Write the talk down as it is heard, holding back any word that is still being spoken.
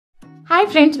Hi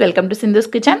friends, welcome to Sindhu's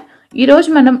kitchen. ఈరోజు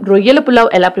మనం రొయ్యల పులావ్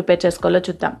ఎలా ప్రిపేర్ చేసుకోవాలో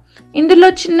చూద్దాం. ఇందులో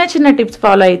చిన్న చిన్న టిప్స్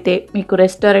ఫాలో అయితే మీకు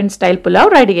రెస్టారెంట్ స్టైల్ పులావ్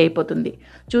రెడీ అయిపోతుంది.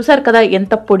 చూసారు కదా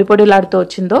ఎంత పొడి పొడిలాడుతూ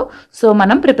వచ్చిందో. సో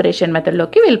మనం ప్రిపరేషన్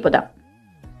మెథడ్లోకి వెళ్ళిపోదాం.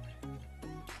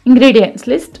 Ingredients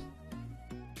list.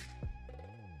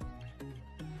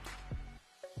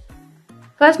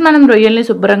 ఫస్ట్ మనం రొయ్యల్ని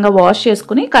శుభ్రంగా వాష్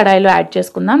చేసుకుని కడాయిలో యాడ్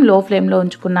చేసుకుందాం. లో ఫ్లేమ్లో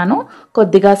ఉంచుకున్నాను.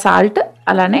 కొద్దిగా సాల్ట్,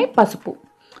 అలానే పసుపు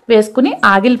వేసుకుని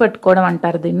ఆగిలి పట్టుకోవడం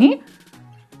అంటారు దీన్ని.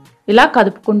 ఇలా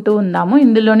కదుపుకుంటూ ఉందాము.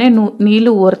 ఇందులోనే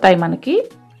నీళ్లు ఊరుతాయి మనకి.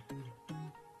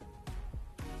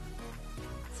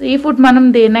 సీ ఫుడ్ మనం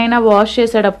దేనైనా వాష్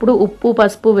చేసేటప్పుడు ఉప్పు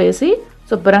పసుపు వేసి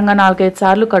శుభ్రంగా 4-5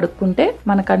 సార్లు కడుక్కుంటే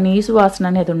మనకు ఆ నీసు వాసన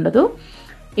అనేది ఉండదు.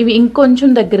 ఇవి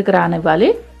ఇంకొంచెం దగ్గరికి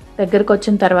రానివ్వాలి. దగ్గరకు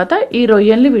వచ్చిన తర్వాత ఈ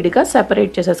రొయ్యల్ని విడిగా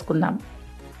సెపరేట్ చేసేసుకుందాం.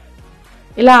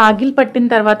 ఇలా ఆగిలి పట్టిన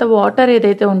తర్వాత వాటర్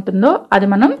ఏదైతే ఉంటుందో అది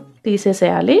మనం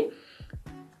తీసేసేయాలి.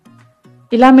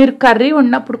 ఇలా మీరు కర్రీ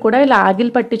ఉన్నప్పుడు కూడా ఇలా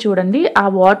ఆగిలి పట్టి చూడండి. ఆ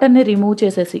వాటర్ని రిమూవ్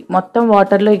చేసేసి మొత్తం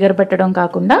వాటర్లో ఎగరబెట్టడం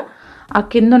కాకుండా ఆ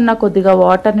కింద ఉన్న కొద్దిగా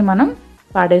వాటర్ని మనం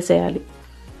పాడేసేయాలి.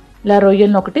 ఇలా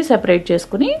రొయ్యలను ఒకటి సెపరేట్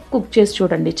చేసుకుని కుక్ చేసి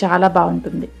చూడండి, చాలా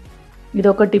బాగుంటుంది. ఇది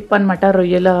ఒక టిప్ అనమాట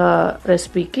రొయ్యల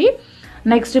రెసిపీకి.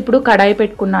 నెక్స్ట్ ఇప్పుడు కడాయి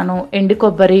పెట్టుకున్నాను. ఎండు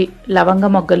కొబ్బరి, లవంగ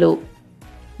మొగ్గలు,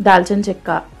 దాల్చిన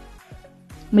చెక్క,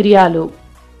 మిరియాలు,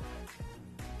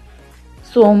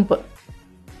 సోంపు,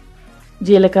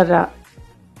 జీలకర్ర,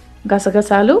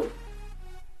 గసగసాలు,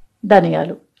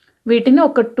 ధనియాలు, వీటిని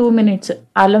ఒక 2 మినిట్స్,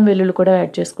 అల్లం వెల్లుల్లి కూడా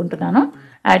యాడ్ చేసుకుంటున్నాను.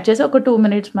 యాడ్ చేసి ఒక 2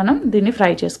 మినిట్స్ మనం దీన్ని ఫ్రై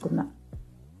చేసుకుందాం.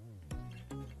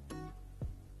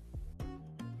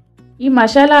 ఈ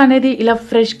మసాలా అనేది ఇలా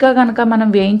ఫ్రెష్గా కనుక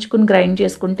మనం వేయించుకుని గ్రైండ్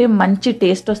చేసుకుంటే మంచి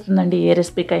టేస్ట్ వస్తుందండి ఏ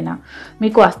రెసిపీకైనా.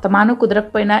 మీకు అస్తమానం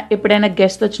కుదరకపోయినా ఎప్పుడైనా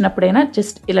గెస్ట్ వచ్చినప్పుడైనా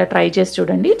జస్ట్ ఇలా ట్రై చేసి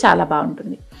చూడండి, చాలా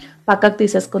బాగుంటుంది. పక్కకు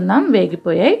తీసేసుకుందాం.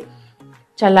 వేగిపోయాయి.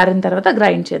 చల్లారిన తర్వాత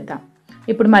గ్రైండ్ చేద్దాం.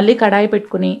 ఇప్పుడు మళ్ళీ కడాయి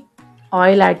పెట్టుకుని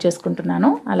ఆయిల్ యాడ్ చేసుకుంటున్నాను.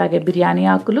 అలాగే బిర్యానీ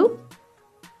ఆకులు,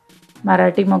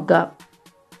 మరాఠీ మొగ్గ,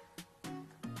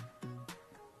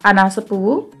 అనాస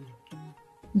పువ్వు,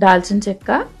 దాల్చిన చెక్క,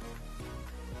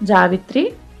 జావిత్రి,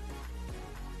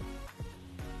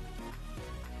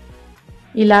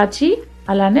 ఇలాచి,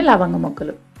 అలానే లవంగ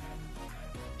మొగ్గలు,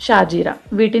 షాజీరా,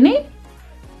 వీటిని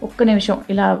 1 నిమిషం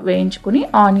ఇలా వేయించుకుని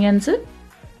ఆనియన్స్,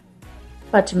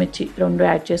 పచ్చిమిర్చి 2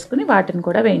 యాడ్ చేసుకుని వాటిని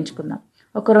కూడా వేయించుకుందాం.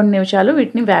 ఒక 2 నిమిషాలు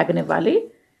వీటిని వేగనివ్వాలి.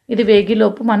 ఇది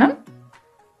వేగిలోపు మనం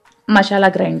మసాలా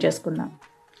గ్రైండ్ చేసుకుందాం.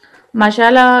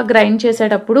 మసాలా గ్రైండ్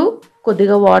చేసేటప్పుడు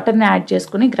కొద్దిగా వాటర్ని యాడ్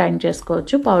చేసుకుని గ్రైండ్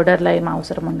చేసుకోవచ్చు. పౌడర్లో ఏం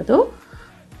అవసరం ఉండదు.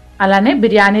 అలానే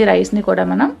బిర్యానీ రైస్ని కూడా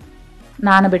మనం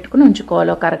నానబెట్టుకుని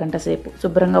ఉంచుకోవాలి ఒక అరగంట సేపు.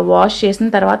 శుభ్రంగా వాష్ చేసిన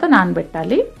తర్వాత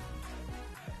నానబెట్టాలి.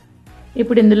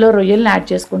 ఇప్పుడు ఇందులో రొయ్యల్ని యాడ్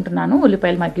చేసుకుంటున్నాను.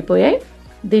 ఉల్లిపాయలు మగ్గిపోయాయి.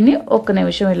 దీన్ని 1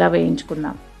 నిమిషం ఇలా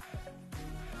వేయించుకుందాం.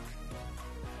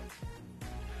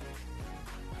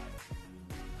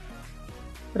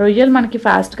 రొయ్యలు మనకి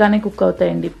ఫాస్ట్గానే కుక్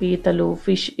అవుతాయండి. పీతలు,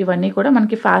 ఫిష్ ఇవన్నీ కూడా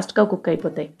మనకి ఫాస్ట్గా కుక్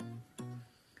అయిపోతాయి.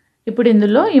 ఇప్పుడు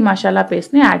ఇందులో ఈ మసాలా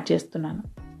పేస్ట్ని యాడ్ చేస్తున్నాను.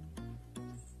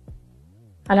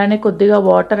 అలానే కొద్దిగా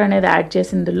వాటర్ అనేది యాడ్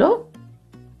చేసి ఇందులో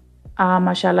ఆ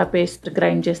మసాలా పేస్ట్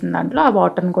గ్రైండ్ చేసిన దాంట్లో ఆ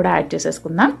వాటర్ని కూడా యాడ్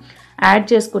చేసేసుకుందాం. యాడ్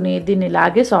చేసుకుని దీన్ని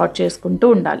ఇలాగే సార్ట్ చేసుకుంటూ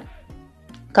ఉండాలి,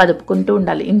 కదుపుకుంటూ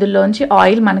ఉండాలి. ఇందులోంచి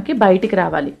ఆయిల్ మనకి బయటికి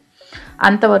రావాలి.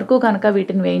 అంతవరకు కనుక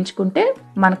వీటిని వేయించుకుంటే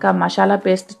మనకు ఆ మసాలా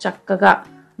పేస్ట్ చక్కగా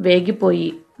వేగిపోయి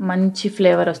మంచి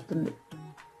ఫ్లేవర్ వస్తుంది.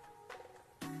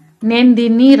 నేను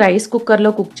దీన్ని రైస్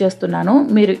కుక్కర్లో కుక్ చేస్తున్నాను.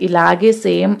 మీరు ఇలాగే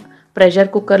సేమ్ ప్రెషర్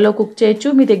కుక్కర్లో కుక్ చేయొచ్చు.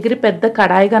 మీ దగ్గర పెద్ద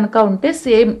కడాయి కనుక ఉంటే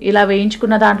సేమ్ ఇలా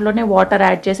వేయించుకున్న దాంట్లోనే వాటర్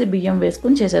యాడ్ చేసి బియ్యం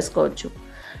వేసుకుని చేసేసుకోవచ్చు.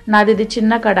 నాది ఇది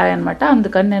చిన్న కడాయి అనమాట,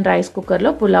 అందుకని నేను రైస్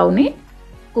కుక్కర్లో పులావ్ని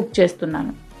కుక్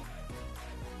చేస్తున్నాను.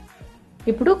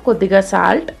 ఇప్పుడు కొద్దిగా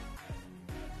సాల్ట్,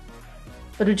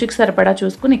 రుచికి సరిపడా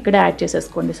చూసుకుని ఇక్కడ యాడ్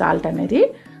చేసేసుకోండి సాల్ట్ అనేది.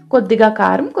 కొద్దిగా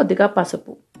కారం, కొద్దిగా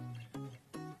పసుపు.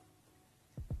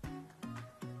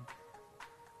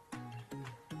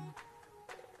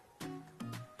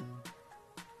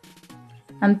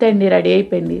 అంతే అండి, రెడీ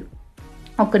అయిపోయింది.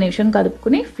 1 నిమిషం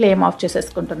కదుపుకుని ఫ్లేమ్ ఆఫ్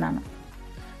చేసేసుకుంటున్నాను.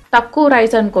 తక్కువ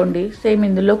రైస్ అనుకోండి, సేమ్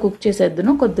ఇందులో కుక్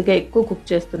చేసేద్దును. కొద్దిగా ఎక్కువ కుక్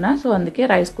చేస్తున్నా, సో అందుకే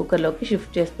రైస్ కుక్కర్లోకి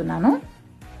షిఫ్ట్ చేస్తున్నాను.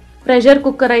 ప్రెషర్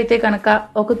కుక్కర్ అయితే కనుక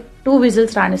ఒక 2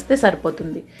 విజిల్స్ రానిస్తే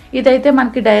సరిపోతుంది. ఇదైతే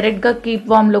మనకి డైరెక్ట్గా కీప్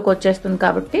వామ్లోకి వచ్చేస్తుంది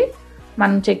కాబట్టి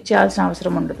మనం చెక్ చేయాల్సిన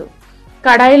అవసరం ఉండదు.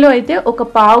 కడాయిలో అయితే ఒక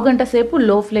 1/2 గంట సేపు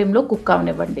లో ఫ్లేమ్లో కుక్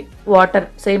అవనివ్వండి. వాటర్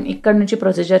సేమ్ ఇక్కడ నుంచి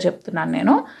ప్రొసీజర్ చెప్తున్నాను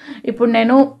నేను. ఇప్పుడు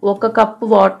నేను 1 కప్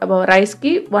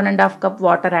రైస్కి 1.5 కప్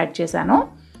వాటర్ యాడ్ చేశాను.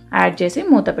 యాడ్ చేసి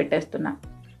మూత పెట్టేస్తున్నా.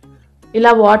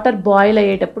 ఇలా వాటర్ బాయిల్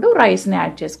అయ్యేటప్పుడు రైస్ని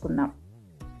యాడ్ చేసుకుందాం.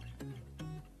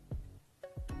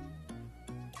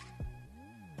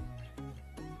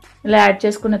 ఇలా యాడ్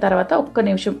చేసుకున్న తర్వాత ఒక్క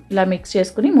నిమిషం ఇలా మిక్స్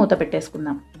చేసుకుని మూత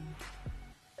పెట్టేసుకుందాం.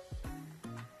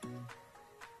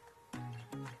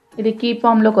 ఇది కీప్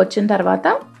ఫామ్లోకి వచ్చిన తర్వాత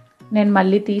నేను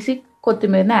మళ్ళీ తీసి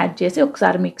కొత్తిమీరని యాడ్ చేసి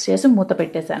ఒకసారి మిక్స్ చేసి మూత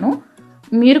పెట్టేశాను.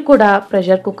 మీరు కూడా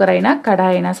ప్రెషర్ కుక్కర్ అయినా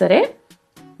కడాయి అయినా సరే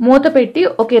మూత పెట్టి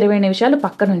ఒక 20 నిమిషాలు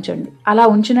పక్కన ఉంచండి. అలా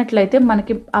ఉంచినట్లయితే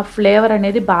మనకి ఆ ఫ్లేవర్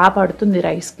అనేది బాగా పడుతుంది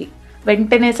రైస్కి.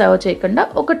 వెంటనే సర్వ్ చేయకుండా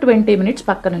ఒక 20 మినిట్స్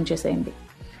పక్కన ఉంచేసేయండి.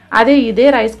 అదే ఇదే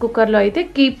రైస్ కుక్కర్లో అయితే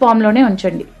కీప్ ఫామ్లోనే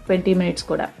ఉంచండి 20 మినిట్స్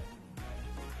కూడా.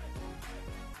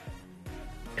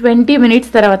 20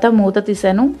 మినిట్స్ తర్వాత మూత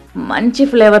తీసాను. మంచి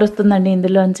ఫ్లేవర్ వస్తుందండి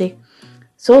ఇందులోంచి.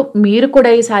 సో మీరు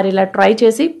కూడా ఈసారి ఇలా ట్రై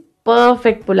చేసి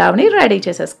పర్ఫెక్ట్ పులావ్ని రెడీ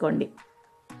చేసేసుకోండి.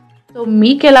 సో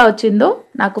మీకు ఎలా వచ్చిందో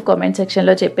నాకు కామెంట్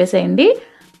సెక్షన్లో చెప్పేసేయండి.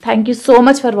 Thank you so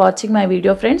much for watching my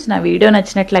video friends. నా వీడియో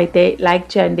నచ్చినట్లయితే లైక్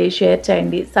చేయండి, షేర్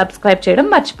చేయండి, సబ్స్క్రైబ్ చేయడం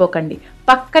మర్చిపోకండి.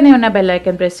 పక్కనే ఉన్న బెల్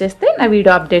ఐకాన్ ప్రెస్ చేస్తే నా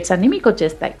వీడియో అప్డేట్స్ అన్నీ మీకు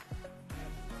వచ్చేస్తాయి.